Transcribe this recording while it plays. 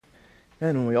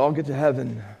And when we all get to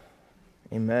heaven,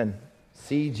 amen.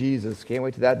 See Jesus. Can't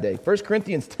wait to that day. 1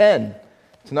 Corinthians 10.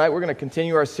 Tonight we're going to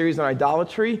continue our series on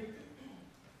idolatry.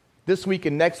 This week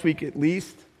and next week at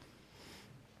least.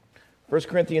 1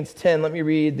 Corinthians 10, let me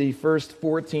read the first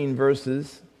 14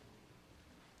 verses.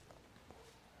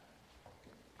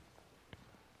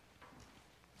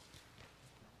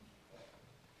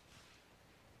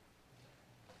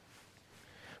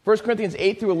 First Corinthians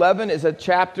 8 through 11 is a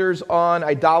chapters on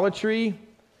idolatry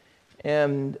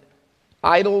and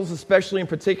idols, especially in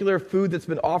particular, food that's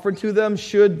been offered to them.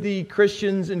 Should the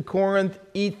Christians in Corinth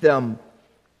eat them?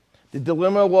 The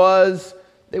dilemma was,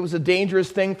 it was a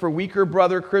dangerous thing for weaker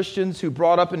brother Christians who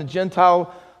brought up in a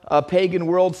Gentile pagan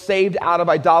world, saved out of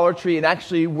idolatry and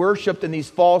actually worshipped in these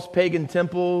false pagan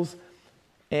temples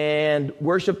and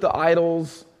worshipped the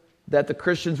idols that the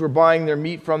Christians were buying their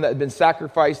meat from that had been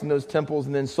sacrificed in those temples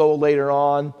and then sold later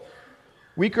on.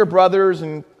 Weaker brothers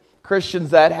and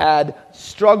Christians that had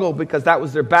struggled because that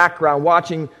was their background,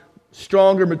 watching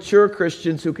stronger, mature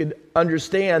Christians who could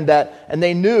understand that, and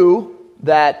they knew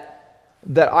that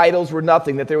idols were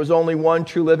nothing, that there was only one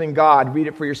true living God. Read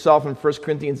it for yourself in 1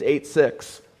 Corinthians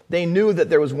 8:6. They knew that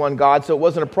there was one God, so it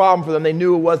wasn't a problem for them. They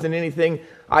knew it wasn't anything.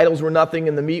 Idols were nothing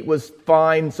and the meat was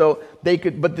fine, so they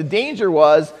could. But the danger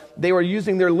was they were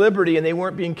using their liberty and they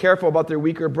weren't being careful about their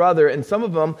weaker brother. And some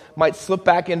of them might slip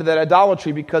back into that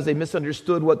idolatry because they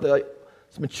misunderstood what the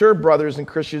mature brothers and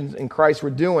Christians in Christ were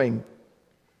doing.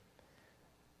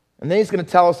 And then he's going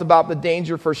to tell us about the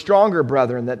danger for stronger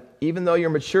brethren, that even though you're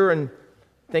mature and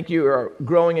think you are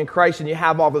growing in Christ and you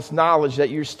have all this knowledge, that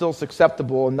you're still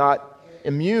susceptible and not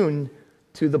immune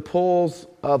to the pulls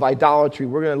of idolatry.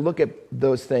 We're going to look at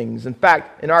those things. In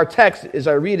fact, in our text, as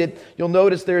I read it, you'll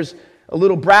notice there's a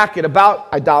little bracket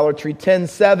about idolatry.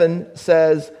 10:7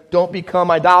 says, don't become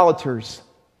idolaters.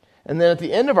 And then at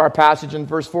the end of our passage in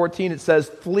verse 14, it says,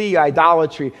 flee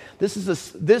idolatry.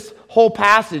 This whole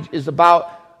passage is about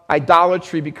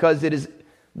idolatry because it is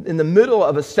in the middle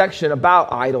of a section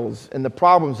about idols and the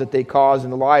problems that they cause in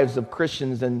the lives of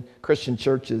Christians and Christian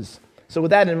churches. So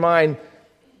with that in mind,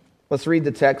 let's read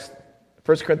the text,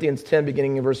 1 Corinthians 10,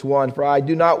 beginning in verse 1. For I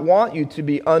do not want you to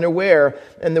be unaware,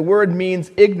 and the word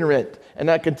means ignorant. And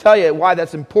I can tell you why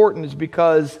that's important is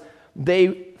because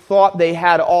they thought they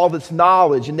had all this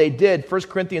knowledge, and they did. 1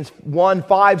 Corinthians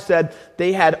 1:5 said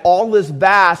they had all this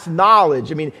vast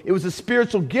knowledge. I mean, it was a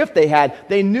spiritual gift they had.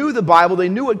 They knew the Bible, they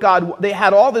knew what God, they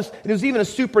had all this, and it was even a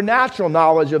supernatural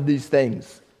knowledge of these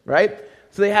things, right?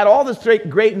 So they had all this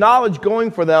great knowledge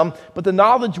going for them, but the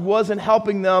knowledge wasn't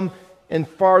helping them as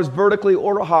far as vertically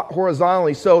or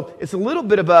horizontally. So it's a little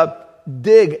bit of a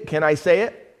dig, can I say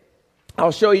it?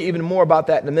 I'll show you even more about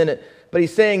that in a minute. But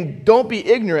he's saying, don't be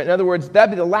ignorant. In other words,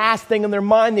 that'd be the last thing in their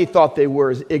mind they thought they were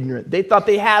is ignorant. They thought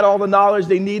they had all the knowledge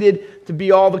they needed to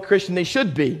be all the Christian they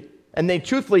should be. And they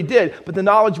truthfully did, but the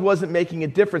knowledge wasn't making a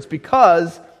difference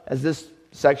because, as this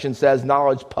section says,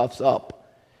 knowledge puffs up.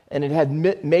 And it had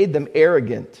made them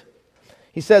arrogant.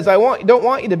 He says, don't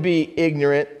want you to be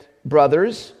ignorant,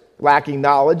 brothers, lacking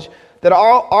knowledge, that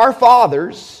our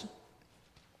fathers,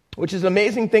 which is an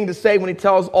amazing thing to say when he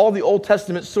tells all the Old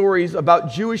Testament stories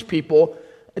about Jewish people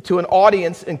to an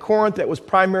audience in Corinth that was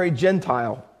primarily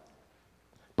Gentile.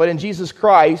 But in Jesus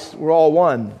Christ, we're all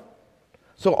one.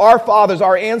 So our fathers,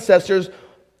 our ancestors,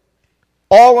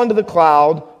 all under the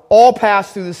cloud, all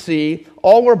passed through the sea,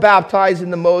 all were baptized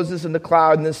into Moses in the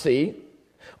cloud and the sea,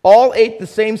 all ate the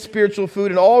same spiritual food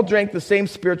and all drank the same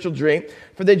spiritual drink,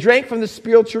 for they drank from the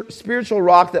spiritual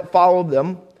rock that followed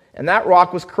them, and that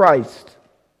rock was Christ.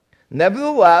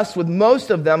 Nevertheless, with most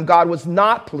of them God was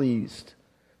not pleased,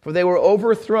 for they were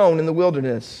overthrown in the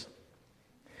wilderness.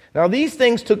 Now these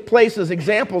things took place as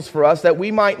examples for us that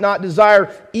we might not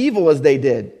desire evil as they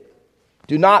did.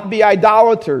 Do not be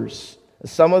idolaters,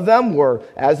 as some of them were.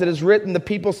 As it is written, the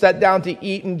people sat down to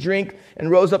eat and drink and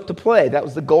rose up to play. That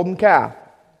was the golden calf.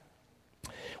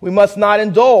 We must not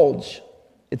indulge,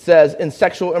 it says, in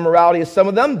sexual immorality as some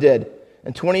of them did.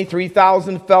 And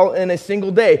 23,000 fell in a single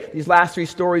day. These last three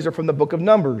stories are from the book of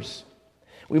Numbers.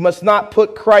 We must not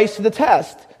put Christ to the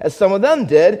test, as some of them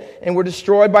did, and were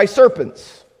destroyed by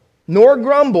serpents. Nor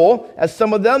grumble, as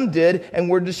some of them did,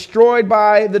 and were destroyed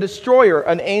by the destroyer,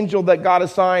 an angel that God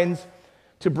assigns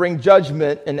to bring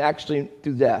judgment and actually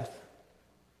do death.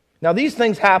 Now these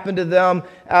things happened to them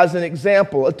as an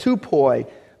example, a tupoi,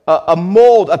 a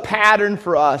mold, a pattern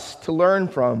for us to learn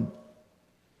from.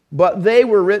 But they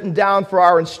were written down for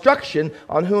our instruction,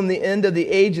 on whom the end of the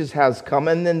ages has come.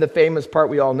 And then the famous part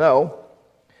we all know.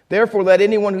 Therefore let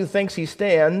anyone who thinks he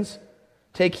stands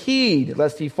take heed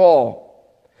lest he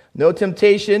fall. No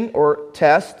temptation or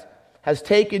test has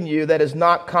taken you that is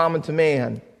not common to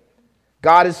man.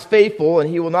 God is faithful, and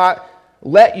he will not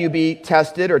let you be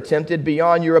tested or tempted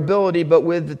beyond your ability, but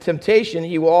with the temptation,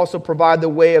 he will also provide the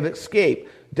way of escape.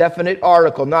 Definite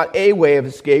article, not a way of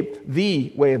escape,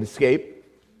 the way of escape,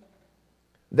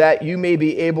 that you may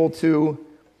be able to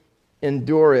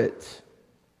endure it.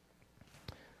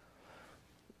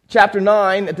 Chapter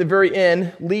 9, at the very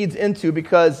end, leads into,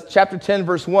 because chapter 10,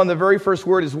 verse 1, the very first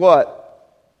word is what?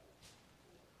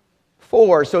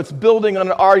 For. So it's building on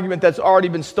an argument that's already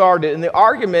been started. And the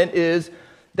argument is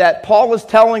that Paul is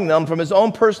telling them from his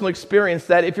own personal experience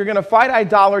that if you're going to fight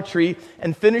idolatry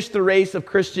and finish the race of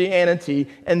Christianity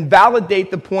and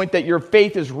validate the point that your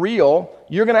faith is real,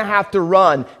 you're going to have to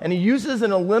run. And he uses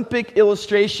an Olympic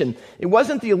illustration. It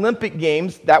wasn't the Olympic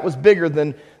Games. That was bigger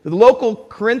than the local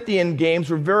Corinthian Games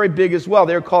were very big as well.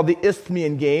 They were called the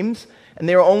Isthmian Games, and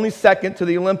they were only second to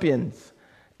the Olympians.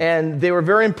 And they were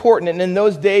very important. And in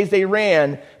those days, they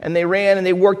ran and they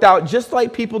worked out just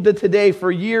like people did today.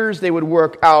 For years, they would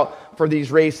work out for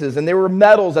these races. And there were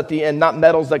medals at the end, not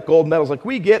medals like gold medals like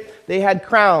we get. They had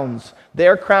crowns.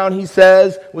 Their crown, he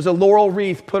says, was a laurel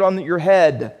wreath put on your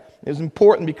head. It was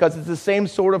important because it's the same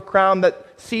sort of crown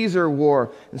that Caesar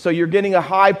wore. And so you're getting a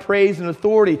high praise and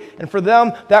authority. And for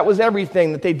them, that was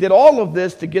everything. That they did all of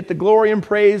this to get the glory and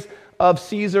praise of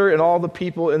Caesar and all the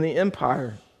people in the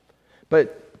empire.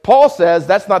 But Paul says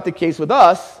that's not the case with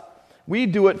us. We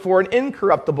do it for an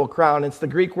incorruptible crown. It's the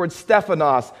Greek word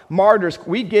Stephanos, martyrs.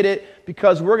 We get it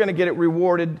because we're going to get it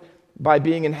rewarded by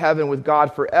being in heaven with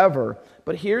God forever.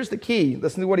 But here's the key.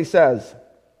 Listen to what he says.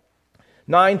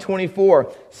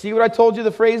 9:24. See what I told you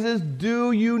the phrase is?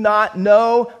 Do you not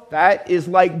know? That is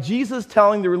like Jesus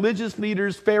telling the religious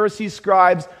leaders, Pharisees,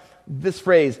 scribes, this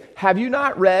phrase. Have you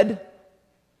not read?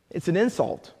 It's an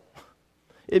insult.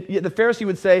 The Pharisee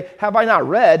would say, have I not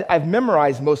read? I've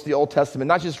memorized most of the Old Testament,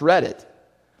 not just read it.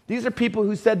 These are people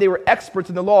who said they were experts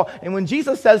in the law. And when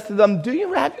Jesus says to them, have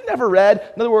you never read?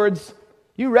 In other words,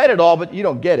 you read it all, but you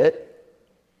don't get it.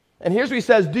 And here's what he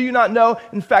says, do you not know?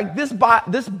 In fact, this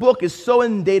book is so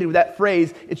inundated with that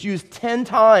phrase, it's used 10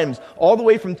 times, all the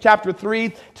way from chapter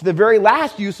 3 to the very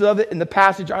last use of it in the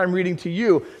passage I'm reading to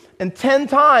you. And 10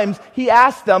 times he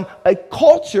asked them a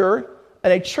culture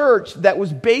and a church that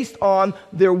was based on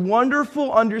their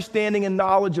wonderful understanding and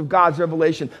knowledge of God's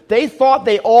revelation. They thought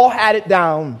they all had it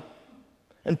down.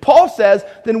 And Paul says,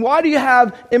 then why do you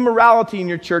have immorality in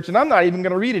your church? And I'm not even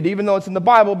going to read it, even though it's in the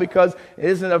Bible, because it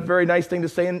isn't a very nice thing to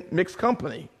say in mixed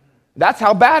company. That's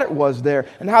how bad it was there,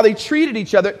 and how they treated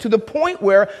each other to the point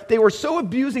where they were so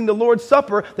abusing the Lord's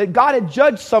Supper that God had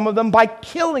judged some of them by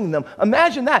killing them.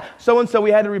 Imagine that. So-and-so,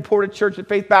 we had to report at church at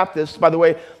Faith Baptist, by the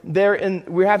way,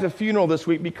 we have a funeral this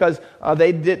week because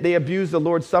they abused the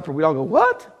Lord's Supper. We all go,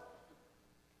 what?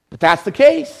 But that's the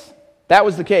case. That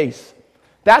was the case.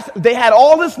 They had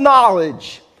all this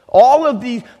knowledge,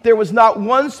 there was not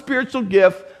one spiritual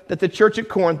gift that the church at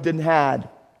Corinth didn't have.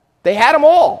 They had them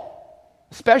all.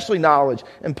 Especially knowledge.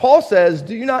 And Paul says,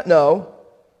 do you not know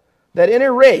that in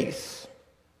a race,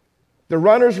 the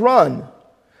runners run,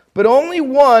 but only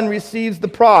one receives the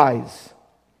prize?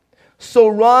 So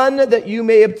run that you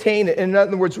may obtain it. In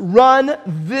other words, run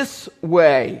this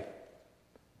way.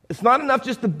 It's not enough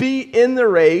just to be in the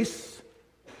race.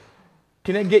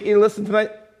 Can I get you to listen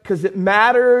tonight? Because it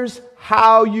matters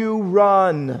how you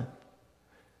run.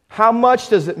 How much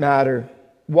does it matter?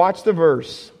 Watch the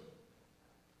verse.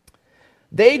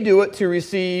 They do it to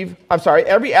receive,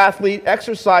 every athlete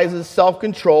exercises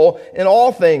self-control in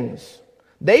all things.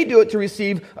 They do it to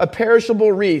receive a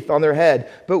perishable wreath on their head,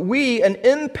 but we an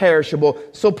imperishable.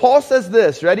 So Paul says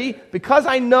this, ready? Because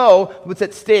I know what's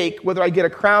at stake, whether I get a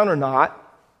crown or not,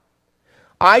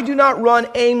 I do not run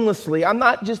aimlessly. I'm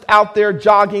not just out there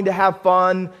jogging to have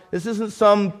fun. This isn't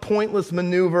some pointless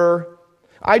maneuver.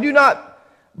 I do not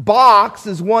box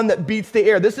as one that beats the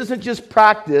air. This isn't just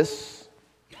practice.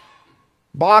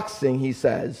 Boxing, he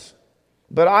says.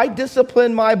 But I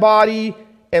discipline my body,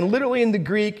 and literally in the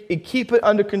Greek, and keep it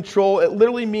under control. It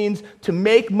literally means to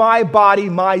make my body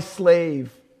my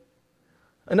slave.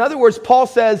 In other words, Paul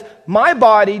says, my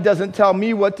body doesn't tell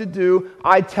me what to do,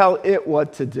 I tell it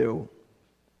what to do.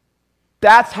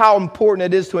 That's how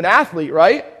important it is to an athlete,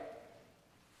 right?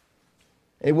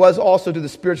 It was also to the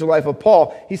spiritual life of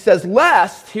Paul. He says,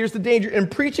 lest, here's the danger, in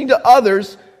preaching to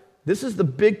others, this is the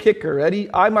big kicker, ready?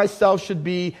 I myself should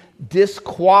be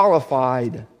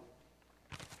disqualified.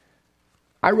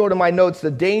 I wrote in my notes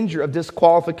the danger of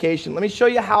disqualification. Let me show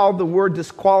you how the word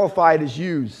disqualified is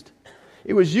used.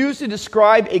 It was used to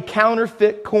describe a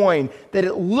counterfeit coin, that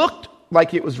it looked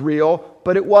like it was real,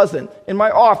 but it wasn't. In my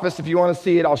office, if you want to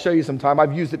see it, I'll show you sometime.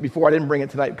 I've used it before. I didn't bring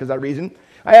it tonight because of that reason.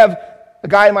 I have a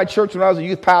guy in my church when I was a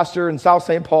youth pastor in South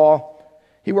St. Paul.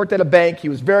 He worked at a bank. He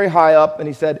was very high up, and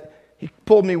he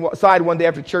pulled me aside one day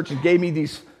after church and gave me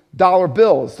these dollar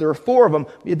bills. There were 4 of them.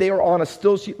 They were on a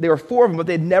still sheet. There were 4 of them, but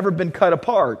they'd never been cut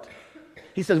apart.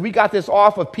 He says, we got this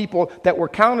off of people that were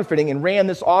counterfeiting and ran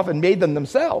this off and made them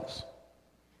themselves.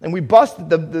 And we busted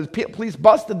them, the police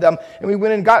busted them, and we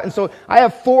went and got, and so I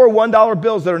have 4 $1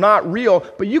 bills that are not real,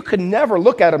 but you could never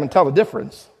look at them and tell the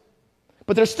difference.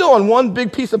 But they're still on one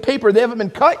big piece of paper. They haven't been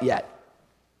cut yet.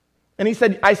 And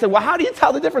I said, well, how do you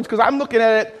tell the difference? Because I'm looking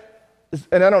at it,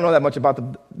 and I don't know that much about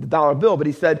the dollar bill, but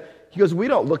he goes, we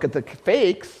don't look at the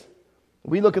fakes.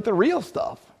 We look at the real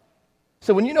stuff.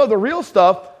 So when you know the real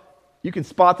stuff, you can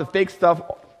spot the fake stuff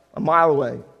a mile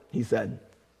away, he said.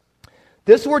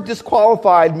 This word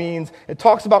disqualified means it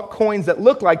talks about coins that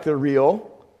look like they're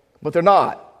real, but they're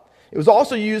not. It was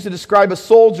also used to describe a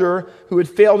soldier who had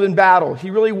failed in battle. He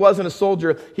really wasn't a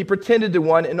soldier. He pretended to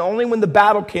one, and only when the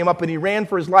battle came up and he ran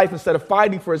for his life instead of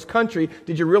fighting for his country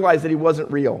did you realize that he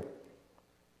wasn't real.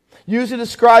 Used to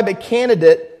describe a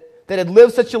candidate that had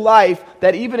lived such a life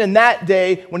that even in that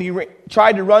day when he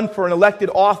tried to run for an elected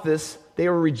office, they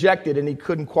were rejected and he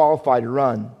couldn't qualify to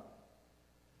run.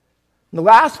 And the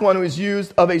last one was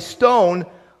used of a stone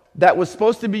that was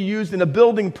supposed to be used in a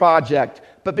building project,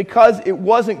 but because it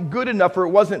wasn't good enough or it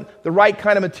wasn't the right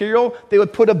kind of material, they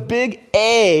would put a big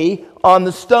A on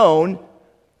the stone,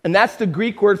 and that's the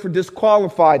Greek word for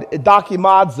disqualified,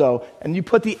 edakimazo. And you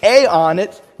put the A on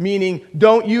it, meaning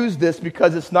don't use this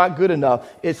because it's not good enough.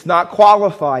 It's not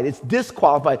qualified. It's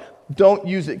disqualified. Don't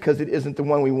use it because it isn't the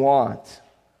one we want.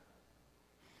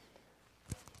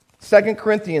 2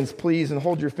 Corinthians, please, and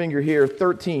hold your finger here,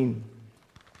 13.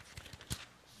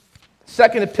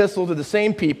 Second epistle to the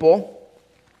same people.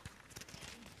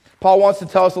 Paul wants to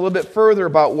tell us a little bit further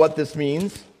about what this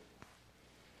means.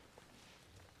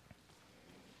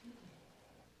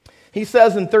 He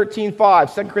says in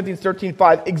 13:5, 2 Corinthians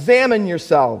 13:5, examine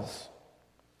yourselves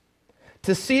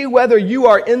to see whether you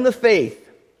are in the faith.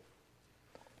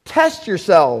 Test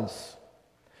yourselves.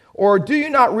 Or do you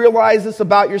not realize this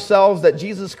about yourselves, that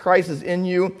Jesus Christ is in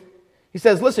you? He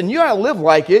says, listen, you ought to live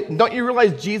like it. And don't you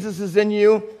realize Jesus is in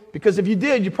you? Because if you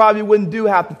did, you probably wouldn't do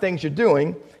half the things you're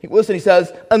doing. Listen, he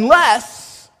says,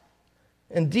 unless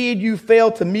indeed you fail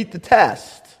to meet the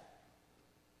test.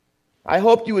 I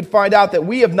hoped you would find out that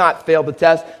we have not failed the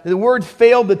test. The word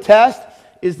failed the test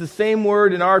is the same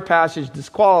word in our passage,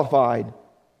 disqualified.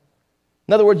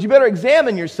 In other words, you better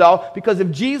examine yourself, because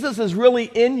if Jesus is really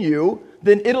in you,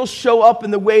 then it'll show up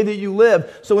in the way that you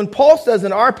live. So when Paul says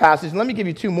in our passage, and let me give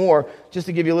you 2 more, just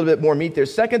to give you a little bit more meat there.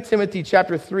 2 Timothy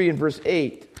chapter 3 and verse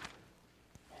 8.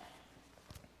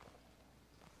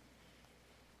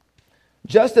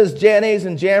 Just as Jannes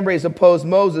and Jambres opposed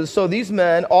Moses, so these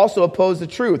men also oppose the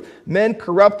truth. Men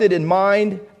corrupted in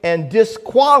mind and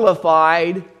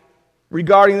disqualified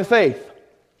regarding the faith.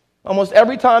 Almost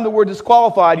every time the word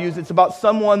disqualified is used, it's about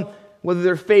someone, whether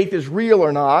their faith is real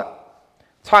or not.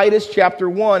 Titus chapter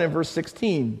 1 and verse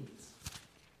 16.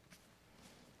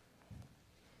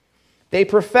 They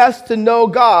profess to know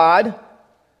God,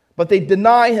 but they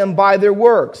deny him by their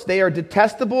works. They are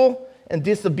detestable and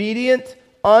disobedient,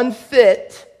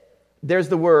 unfit, there's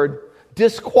the word,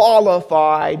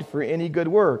 disqualified for any good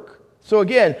work. So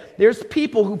again, there's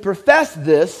people who profess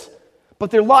this, but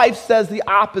their life says the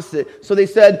opposite. So they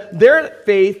said their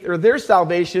faith or their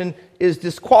salvation is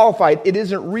disqualified. It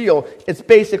isn't real. It's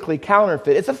basically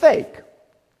counterfeit. It's a fake.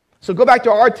 So go back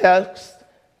to our text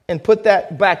and put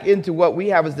that back into what we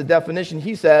have as the definition.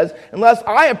 He says, unless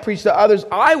I have preached to others,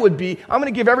 I'm going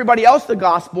to give everybody else the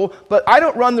gospel, but I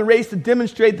don't run the race to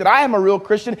demonstrate that I am a real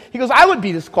Christian. He goes, I would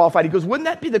be disqualified. He goes, wouldn't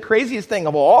that be the craziest thing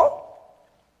of all?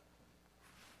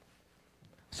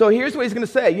 So here's what he's going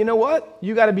to say. You know what?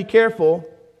 You got to be careful.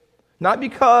 Not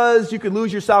because you could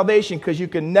lose your salvation, because you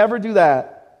can never do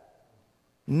that.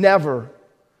 Never.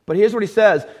 But here's what he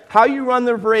says. How you run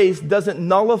the race doesn't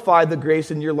nullify the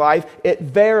grace in your life. It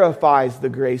verifies the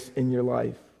grace in your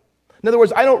life. In other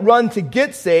words, I don't run to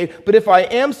get saved, but if I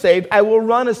am saved, I will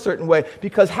run a certain way.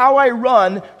 Because how I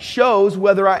run shows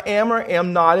whether I am or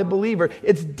am not a believer.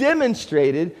 It's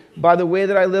demonstrated by the way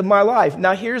that I live my life.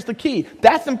 Now here's the key.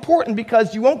 That's important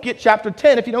because you won't get chapter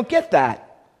 10 if you don't get that.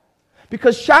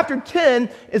 Because chapter 10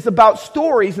 is about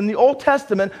stories in the Old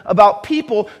Testament about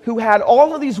people who had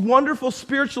all of these wonderful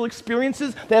spiritual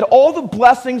experiences. They had all the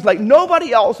blessings like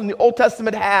nobody else in the Old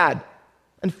Testament had.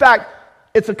 In fact,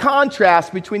 it's a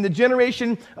contrast between the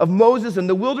generation of Moses in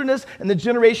the wilderness and the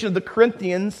generation of the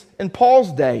Corinthians in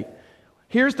Paul's day.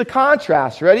 Here's the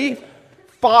contrast. Ready?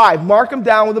 5. Mark them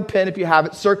down with a pen if you have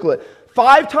it. Circle it.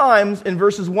 5 times in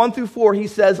verses 1 through 4, he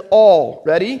says all.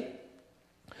 Ready?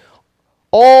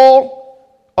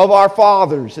 All of our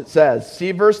fathers, it says. See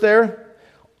a verse there?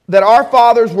 That our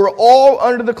fathers were all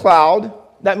under the cloud.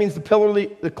 That means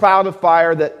the cloud of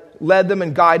fire that led them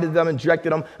and guided them and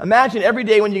directed them. Imagine every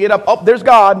day when you get up, oh, there's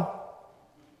God.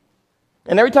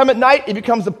 And every time at night, it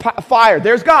becomes a fire.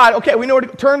 There's God. Okay, we know where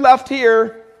to turn left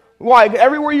here. Why?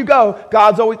 Everywhere you go,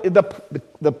 God's always,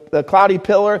 the cloudy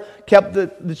pillar kept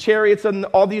the chariots and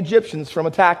all the Egyptians from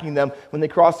attacking them when they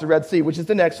crossed the Red Sea, which is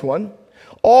the next one.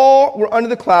 All were under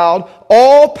the cloud,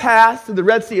 all passed through the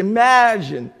Red Sea.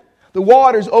 Imagine the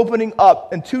waters opening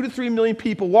up and 2 to 3 million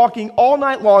people walking all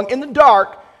night long in the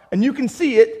dark, and you can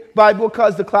see it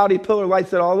because the cloudy pillar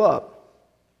lights it all up.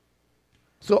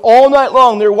 So all night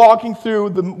long they're walking through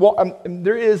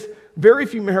there is very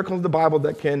few miracles in the Bible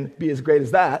that can be as great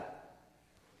as that.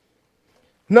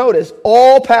 Notice,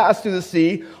 all passed through the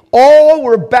sea, all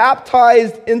were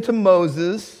baptized into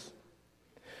Moses,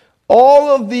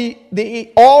 all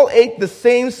ate the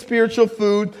same spiritual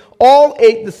food, all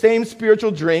ate the same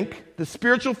spiritual drink. The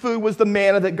spiritual food was the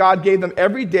manna that God gave them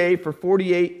every day for 40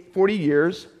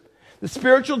 years. The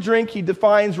spiritual drink, he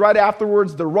defines right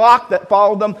afterwards, the rock that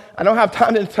followed them. I don't have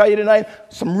time to tell you tonight.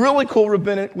 Some really cool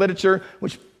rabbinic literature,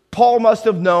 which Paul must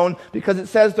have known, because it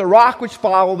says the rock which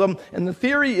followed them. And the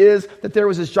theory is that there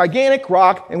was this gigantic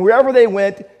rock, and wherever they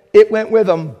went, it went with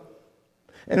them.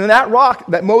 And when that rock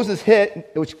that Moses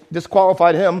hit, which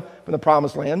disqualified him from the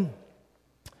promised land,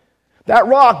 that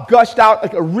rock gushed out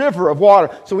like a river of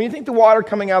water. So when you think the water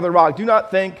coming out of the rock, do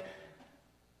not think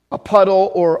a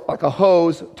puddle or like a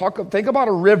hose. Think about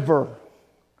a river,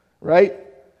 right?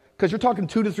 Because you're talking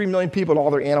 2 to 3 million people and all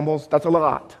their animals. That's a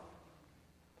lot.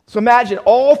 So imagine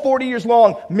all 40 years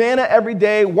long, manna every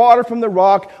day, water from the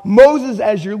rock, Moses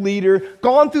as your leader,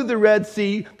 gone through the Red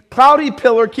Sea, cloudy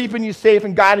pillar keeping you safe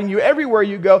and guiding you everywhere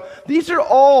you go. These are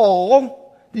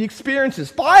all the experiences,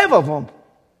 5 of them.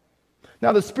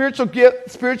 Now the spiritual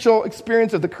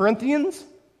experience of the Corinthians,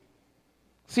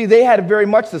 see, they had very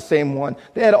much the same one.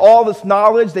 They had all this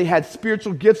knowledge. They had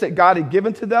spiritual gifts that God had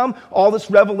given to them, all this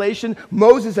revelation.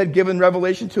 Moses had given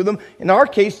revelation to them. In our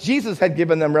case, Jesus had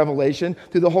given them revelation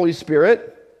through the Holy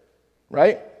Spirit,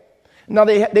 right? Now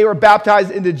they were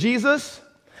baptized into Jesus.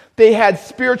 They had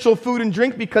spiritual food and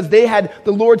drink because they had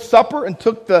the Lord's Supper and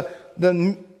took the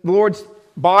Lord's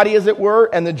body, as it were,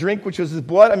 and the drink, which was his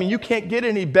blood. I mean, you can't get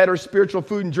any better spiritual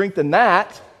food and drink than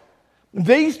that.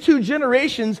 These 2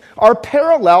 generations are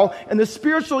parallel in the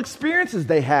spiritual experiences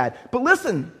they had. But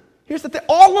listen, here's the thing.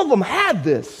 All of them had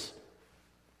this.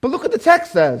 But look what the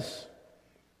text says.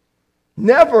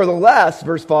 Nevertheless,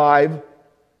 verse 5,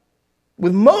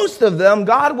 with most of them,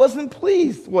 God wasn't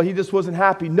pleased. Well, he just wasn't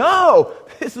happy. No,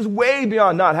 this is way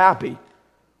beyond not happy.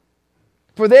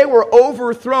 For they were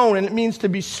overthrown, and it means to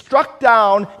be struck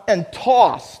down and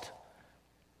tossed.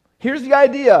 Here's the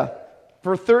idea.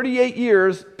 For 38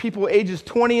 years, people ages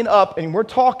 20 and up, and we're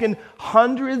talking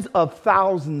hundreds of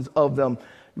thousands of them.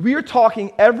 We are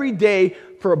talking every day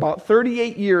for about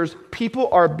 38 years, people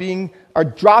are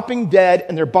dropping dead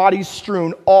and their bodies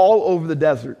strewn all over the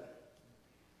desert.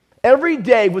 Every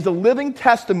day was a living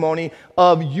testimony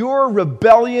of your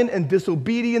rebellion and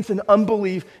disobedience and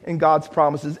unbelief in God's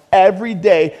promises. Every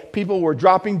day, people were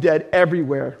dropping dead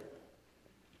everywhere.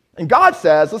 And God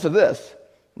says, listen to this.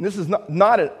 And this is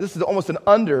this is almost an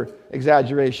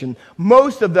under-exaggeration.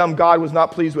 Most of them God was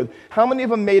not pleased with. How many of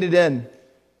them made it in?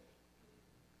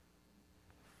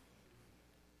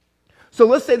 So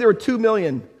let's say there were 2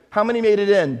 million. How many made it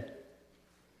in?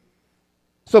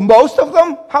 So most of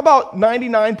them? How about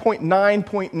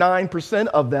 99.9%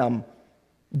 of them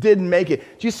didn't make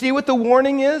it? Do you see what the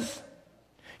warning is?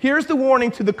 Here's the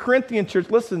warning to the Corinthian church.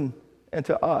 Listen, and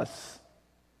to us.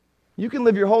 You can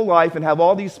live your whole life and have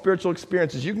all these spiritual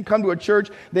experiences. You can come to a church,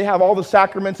 they have all the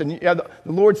sacraments, and you have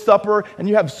the Lord's Supper, and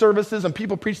you have services, and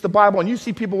people preach the Bible, and you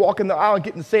see people walking the aisle and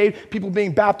getting saved, people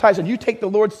being baptized, and you take the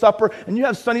Lord's Supper, and you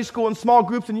have Sunday school and small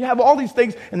groups, and you have all these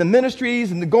things, and the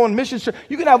ministries, and the going missions.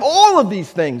 You can have all of these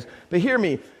things. But hear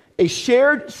me, a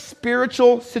shared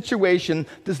spiritual situation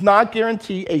does not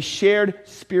guarantee a shared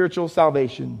spiritual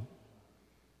salvation.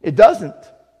 It doesn't.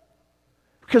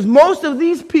 Because most of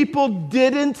these people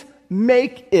didn't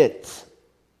make it.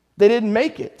 They didn't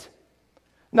make it.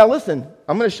 Now listen,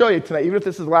 I'm going to show you tonight, even if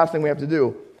this is the last thing we have to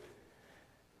do.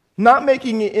 Not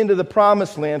making it into the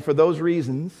promised land for those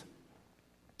reasons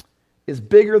is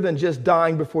bigger than just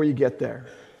dying before you get there.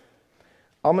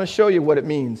 I'm going to show you what it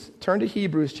means. Turn to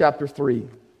Hebrews chapter 3.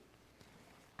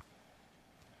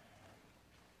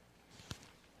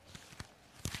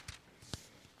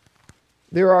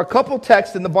 There are a couple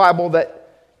texts in the Bible that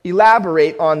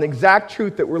elaborate on the exact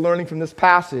truth that we're learning from this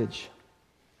passage.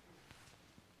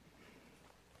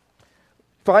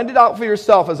 Find it out for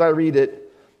yourself as I read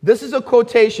it. This is a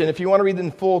quotation. If you want to read it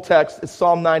in full text, it's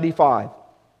Psalm 95.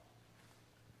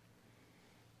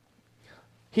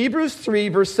 Hebrews 3,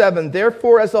 verse 7,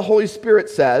 therefore, as the Holy Spirit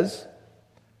says,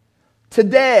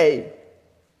 today,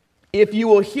 if you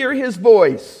will hear his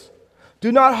voice,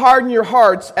 do not harden your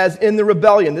hearts as in the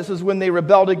rebellion. This is when they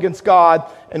rebelled against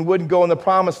God and wouldn't go in the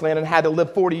promised land and had to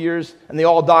live 40 years and they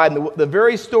all died. And the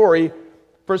very story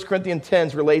 1 Corinthians 10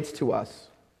 relates to us.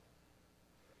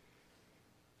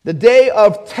 The day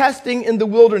of testing in the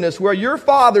wilderness where your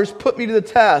fathers put me to the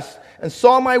test and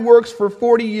saw my works for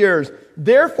 40 years.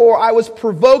 Therefore, I was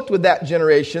provoked with that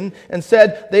generation and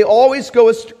said, they always go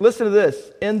astray. Listen to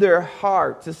this, in their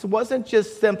hearts. This wasn't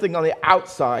just something on the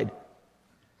outside.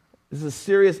 This is a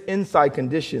serious inside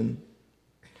condition.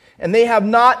 And they have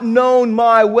not known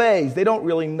my ways. They don't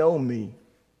really know me.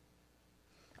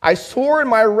 I swore in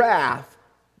my wrath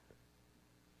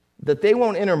that they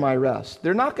won't enter my rest.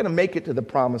 They're not going to make it to the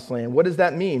promised land. What does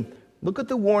that mean? Look at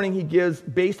the warning he gives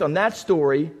based on that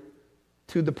story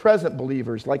to the present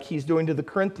believers, like he's doing to the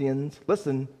Corinthians.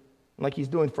 Listen, like he's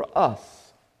doing for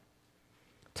us.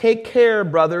 Take care,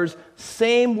 brothers.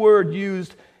 Same word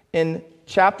used in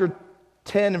chapter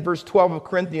 10 and verse 12 of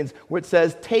Corinthians, where it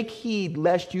says, take heed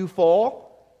lest you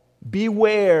fall.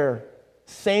 Beware.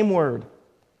 Same word.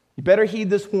 You better heed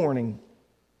this warning.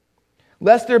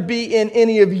 Lest there be in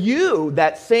any of you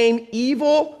that same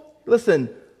evil, listen,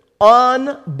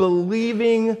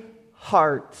 unbelieving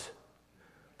heart.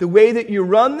 The way that you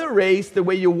run the race, the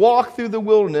way you walk through the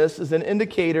wilderness is an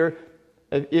indicator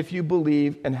of if you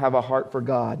believe and have a heart for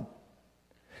God.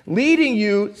 Leading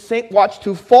you, watch,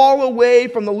 to fall away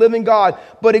from the living God,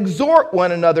 but exhort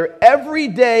one another every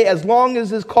day as long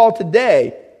as is called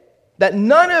today, that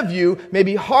none of you may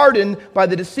be hardened by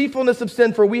the deceitfulness of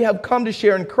sin, for we have come to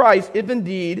share in Christ, if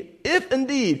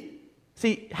indeed.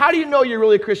 See, how do you know you're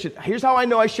really a Christian? Here's how I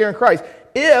know I share in Christ.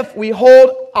 If we hold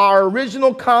our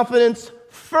original confidence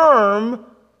firm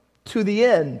to the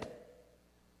end,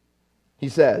 he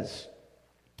says.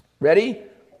 Ready?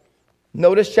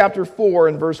 Notice chapter 4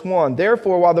 and verse 1.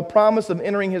 Therefore, while the promise of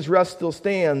entering his rest still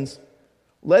stands,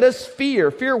 let us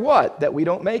fear. Fear what? That we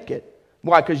don't make it.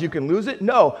 Why? Because you can lose it?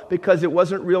 No, because it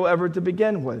wasn't real ever to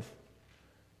begin with.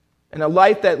 And a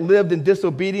life that lived in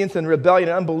disobedience and rebellion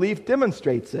and unbelief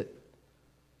demonstrates it.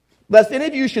 Lest any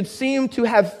of you should seem to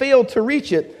have failed to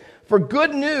reach it. For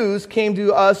good news came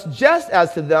to us just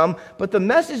as to them, but the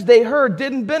message they heard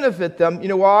didn't benefit them. You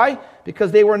know why?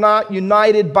 Because they were not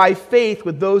united by faith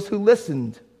with those who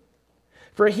listened.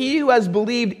 For he who has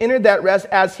believed entered that rest,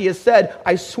 as he has said,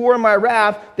 I swore in my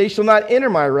wrath, they shall not enter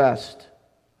my rest.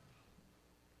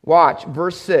 Watch,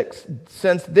 verse 6.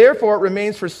 Since therefore it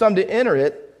remains for some to enter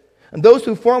it, and those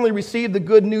who formerly received the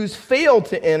good news failed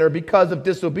to enter because of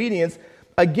disobedience,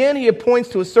 again he appoints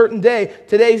to a certain day.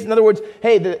 Today's, in other words,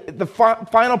 hey, the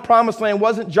final promised land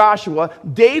wasn't Joshua.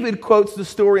 David quotes the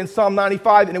story in Psalm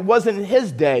 95, and it wasn't in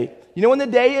his day. You know when the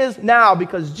day is? Now,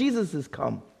 because Jesus has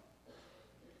come.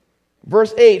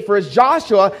 Verse 8, for as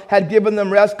Joshua had given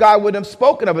them rest, God would have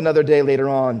spoken of another day later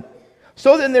on.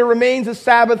 So then there remains a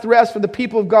Sabbath rest for the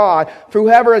people of God. For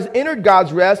whoever has entered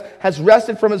God's rest has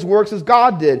rested from his works as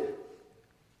God did.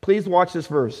 Please watch this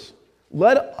verse.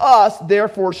 Let us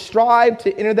therefore strive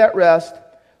to enter that rest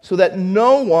so that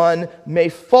no one may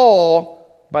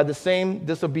fall by the same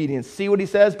disobedience. See what he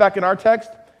says back in our text?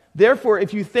 Therefore,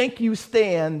 if you think you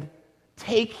stand,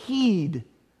 take heed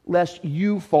lest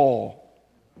you fall.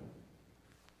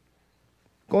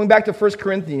 Going back to 1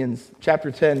 Corinthians chapter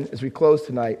 10 as we close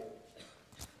tonight.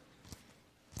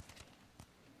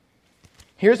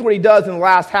 Here's what he does in the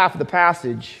last half of the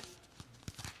passage.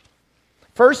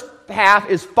 First half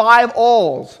is 5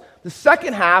 alls. The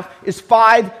second half is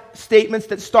 5 statements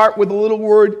that start with a little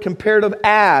word comparative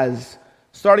as.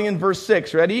 Starting in verse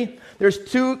 6. Ready? There's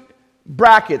 2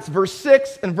 brackets. Verse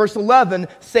 6 and verse 11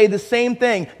 say the same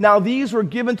thing. Now these were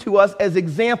given to us as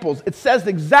examples. It says the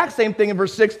exact same thing in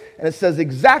verse 6 and it says the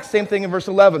exact same thing in verse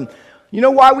 11. You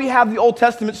know why we have the Old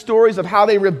Testament stories of how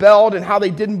they rebelled and how they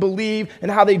didn't believe and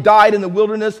how they died in the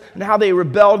wilderness and how they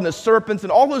rebelled and the serpents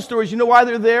and all those stories? You know why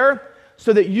they're there?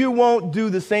 So that you won't do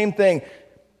the same thing.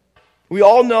 We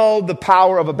all know the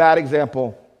power of a bad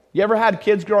example. You ever had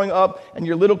kids growing up and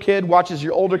your little kid watches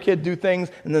your older kid do things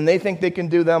and then they think they can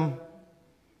do them?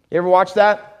 You ever watch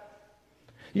that?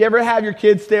 You ever have your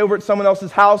kids stay over at someone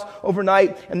else's house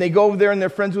overnight and they go over there and they're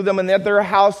friends with them and they're at their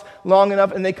house long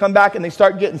enough and they come back and they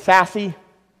start getting sassy?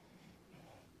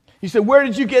 You say, where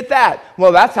did you get that?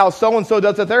 Well, that's how so-and-so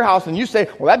does at their house. And you say,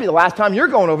 well, that'd be the last time you're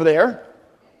going over there.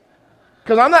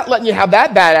 Because I'm not letting you have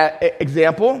that bad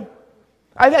example.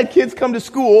 I've had kids come to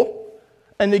school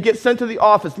and they get sent to the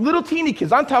office. Little teeny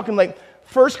kids. I'm talking like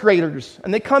first graders.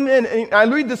 And they come in and I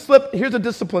read the slip. Here's a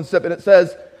discipline slip. And it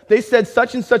says, they said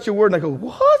such and such a word. And I go,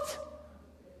 what?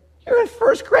 You're in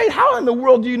first grade. How in the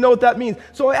world do you know what that means?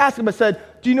 So I asked him, I said,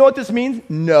 do you know what this means?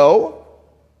 No.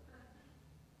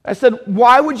 I said,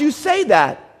 why would you say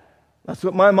that? That's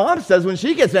what my mom says when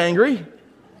she gets angry.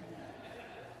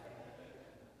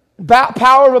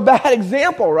 Power of a bad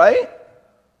example, right?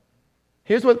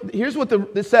 Here's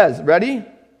what this says. Ready?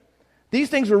 These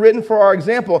things were written for our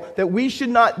example that we should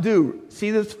not do.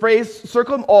 See this phrase?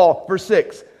 Circle them all. Verse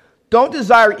 6. Don't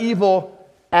desire evil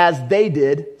as they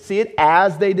did. See it?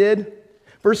 As they did.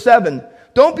 Verse 7.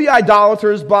 Don't be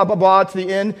idolaters, blah, blah, blah, to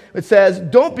the end. It says,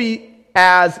 don't be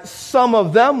as some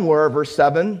of them were, verse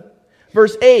 7.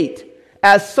 Verse 8.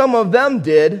 As some of them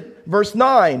did, verse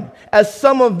 9. As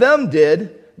some of them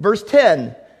did, verse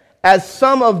 10. As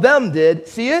some of them did,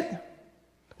 see it?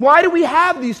 Why do we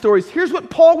have these stories? Here's what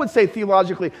Paul would say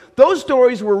theologically. Those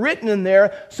stories were written in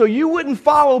there so you wouldn't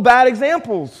follow bad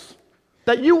examples.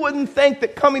 That you wouldn't think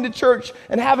that coming to church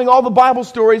and having all the Bible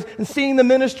stories and seeing the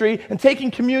ministry and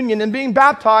taking communion and being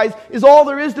baptized is all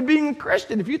there is to being a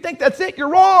Christian. If you think that's it, you're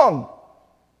wrong.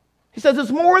 He says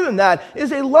it's more than that.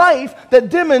 It's a life that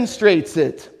demonstrates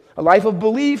it. A life of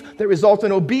belief that results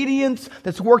in obedience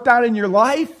that's worked out in your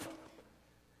life.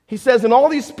 He says, and all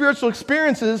these spiritual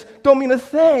experiences don't mean a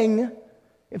thing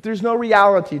if there's no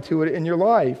reality to it in your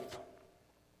life.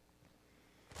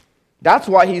 That's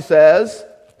why he says,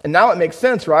 and now it makes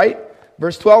sense, right?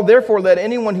 Verse 12, therefore let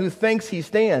anyone who thinks he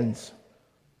stands.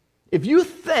 If you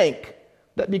think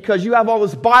that because you have all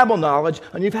this Bible knowledge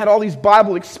and you've had all these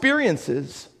Bible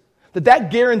experiences,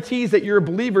 that guarantees that you're a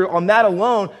believer on that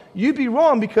alone, you'd be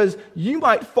wrong because you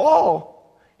might fall.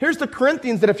 Here's the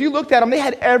Corinthians that if you looked at them, they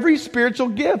had every spiritual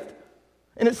gift.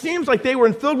 And it seems like they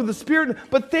were filled with the Spirit,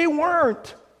 but they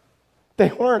weren't.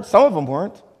 They weren't. Some of them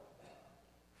weren't.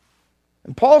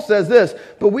 And Paul says this,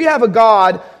 but we have a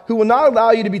God who will not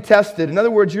allow you to be tested. In other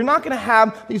words, you're not going to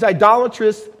have these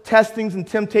idolatrous testings and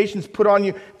temptations put on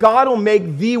you. God will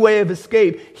make the way of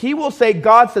escape. He will say,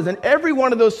 God says, in every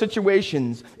one of those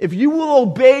situations, if you will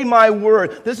obey my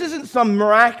word, this isn't some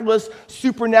miraculous,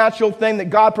 supernatural thing that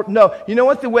God... No, you know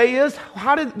what the way is?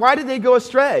 Why did they go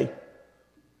astray?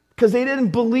 Because they didn't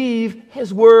believe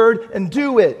his word and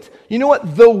do it. You know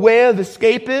what the way of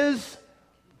escape is?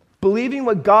 Believing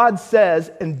what God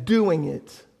says and doing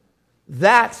it.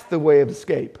 That's the way of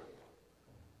escape.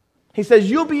 He says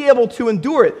you'll be able to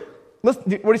endure it.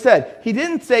 Listen what he said. He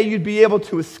didn't say you'd be able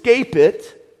to escape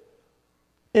it.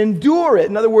 Endure it.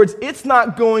 In other words, it's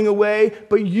not going away,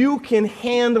 but you can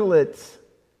handle it.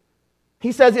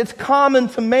 He says it's common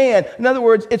to man. In other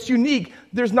words, it's unique.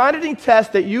 There's not any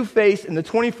test that you face in the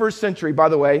 21st century, by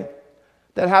the way,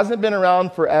 that hasn't been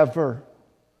around forever.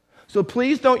 So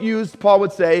please don't use, Paul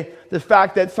would say, the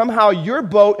fact that somehow your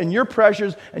boat and your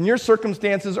pressures and your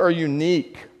circumstances are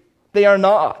unique. They are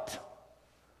not.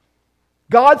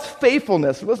 God's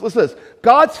faithfulness, listen to this,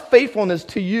 God's faithfulness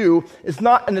to you is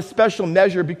not in a special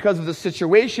measure because of the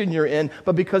situation you're in,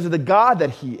 but because of the God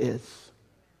that he is.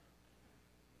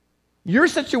 Your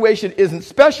situation isn't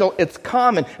special, it's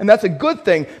common. And that's a good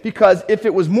thing because if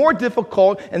it was more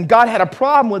difficult and God had a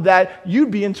problem with that, you'd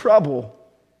be in trouble.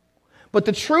 But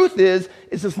the truth is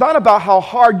it's not about how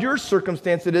hard your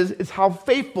circumstance it is, it's how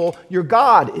faithful your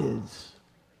God is.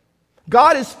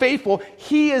 God is faithful.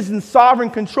 He is in sovereign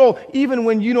control, even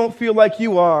when you don't feel like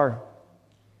you are.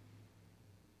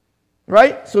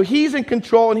 Right? So he's in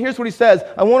control, and here's what he says.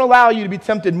 I won't allow you to be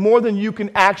tempted more than you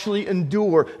can actually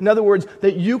endure. In other words,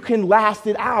 that you can last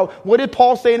it out. What did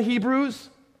Paul say in Hebrews?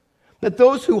 That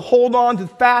those who hold on to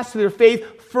fast to their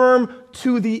faith firm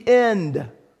to the end.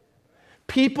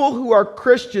 People who are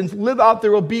Christians live out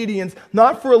their obedience,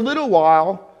 not for a little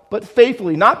while, but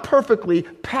faithfully, not perfectly,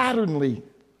 patternly,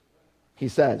 he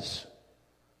says.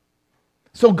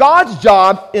 So God's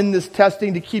job in this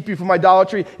testing to keep you from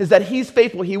idolatry is that he's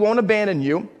faithful. He won't abandon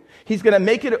you. He's going to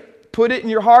make it, put it in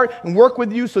your heart and work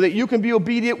with you so that you can be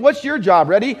obedient. What's your job?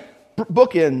 Ready?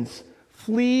 Bookends.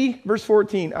 Flee, verse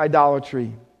 14,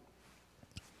 idolatry.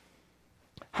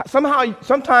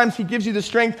 Sometimes he gives you the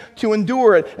strength to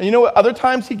endure it. And you know what other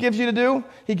times he gives you to do?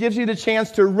 He gives you the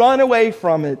chance to run away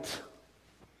from it.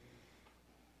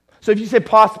 So if you say,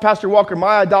 Pastor Walker,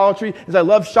 my idolatry is I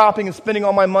love shopping and spending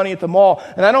all my money at the mall.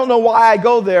 And I don't know why I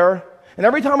go there. And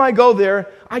every time I go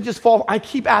there, I just fall. I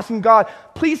keep asking God,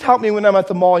 please help me when I'm at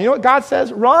the mall. You know what God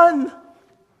says? Run.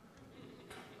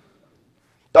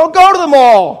 Don't go to the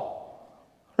mall.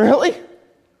 Really?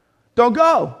 Don't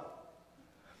go.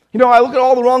 I look at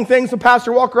all the wrong things from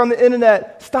Pastor Walker on the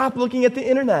internet. Stop looking at the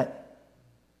internet.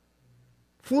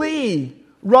 Flee.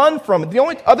 Run from it. The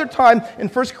only other time in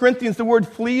 1 Corinthians the word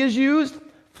flee is used,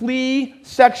 flee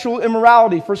sexual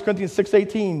immorality, 1 Corinthians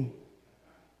 6:18.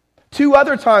 Two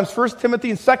other times, 1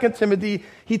 Timothy and 2 Timothy,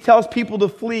 he tells people to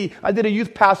flee. I did a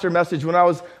youth pastor message when I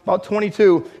was about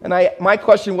 22, and my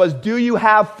question was, do you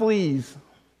have fleas?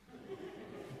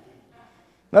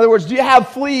 In other words, do you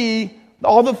have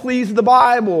all the fleas of the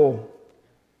Bible?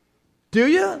 Do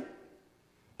you?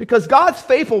 Because God's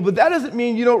faithful, but that doesn't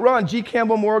mean you don't run. G.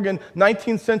 Campbell Morgan,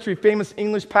 19th century famous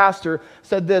English pastor,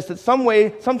 said this, that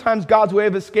sometimes God's way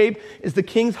of escape is the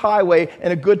king's highway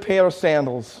and a good pair of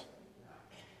sandals.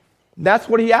 That's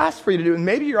what he asked for you to do, and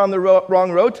maybe you're on the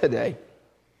wrong road today.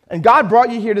 And God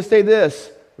brought you here to say this.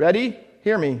 Ready?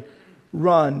 Hear me.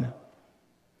 Run.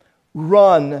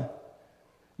 Run.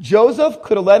 Joseph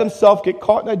could have let himself get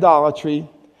caught in idolatry,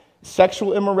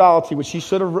 sexual immorality, which he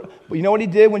should have. But you know what he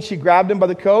did when she grabbed him by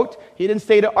the coat? He didn't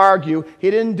stay to argue. He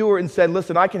didn't endure and said,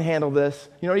 listen, I can handle this.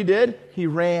 You know what he did? He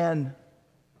ran.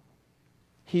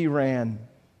 He ran.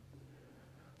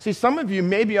 See, some of you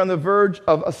may be on the verge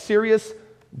of a serious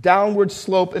downward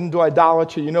slope into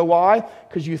idolatry. You know why?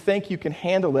 Because you think you can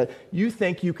handle it. You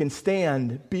think you can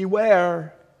stand.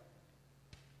 Beware.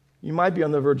 You might be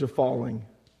on the verge of falling.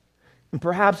 And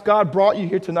perhaps God brought you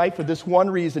here tonight for this one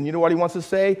reason. You know what he wants to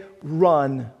say?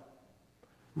 Run.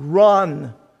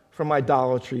 Run from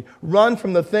idolatry. Run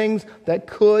from the things that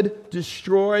could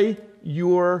destroy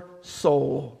your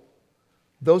soul.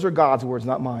 Those are God's words,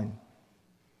 not mine.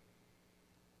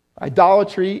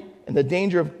 Idolatry and the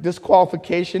danger of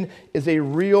disqualification is a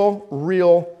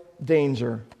real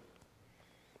danger.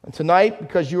 And tonight,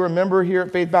 because you're a member here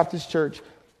at Faith Baptist Church,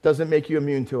 doesn't make you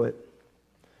immune to it.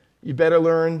 You better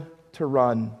learn to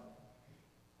run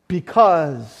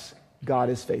because God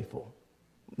is faithful.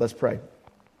 Let's pray.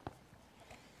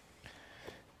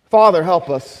 Father, help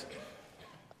us.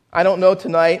 I don't know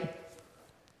tonight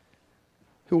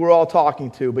who we're all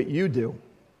talking to, but you do.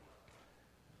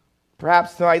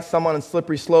 Perhaps tonight someone on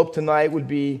slippery slope tonight would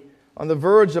be on the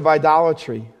verge of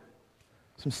idolatry,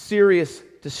 some serious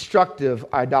destructive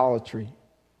idolatry.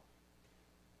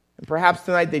 And perhaps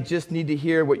tonight they just need to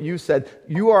hear what you said.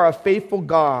 You are a faithful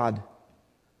God.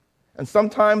 And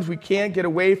sometimes we can't get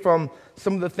away from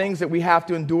some of the things that we have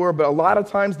to endure, but a lot of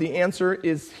times the answer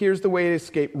is, here's the way to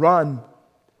escape. Run.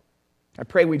 I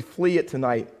pray we'd flee it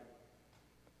tonight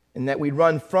and that we'd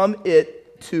run from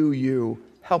it to you.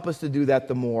 Help us to do that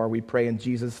the more, we pray in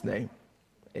Jesus' name.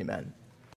 Amen.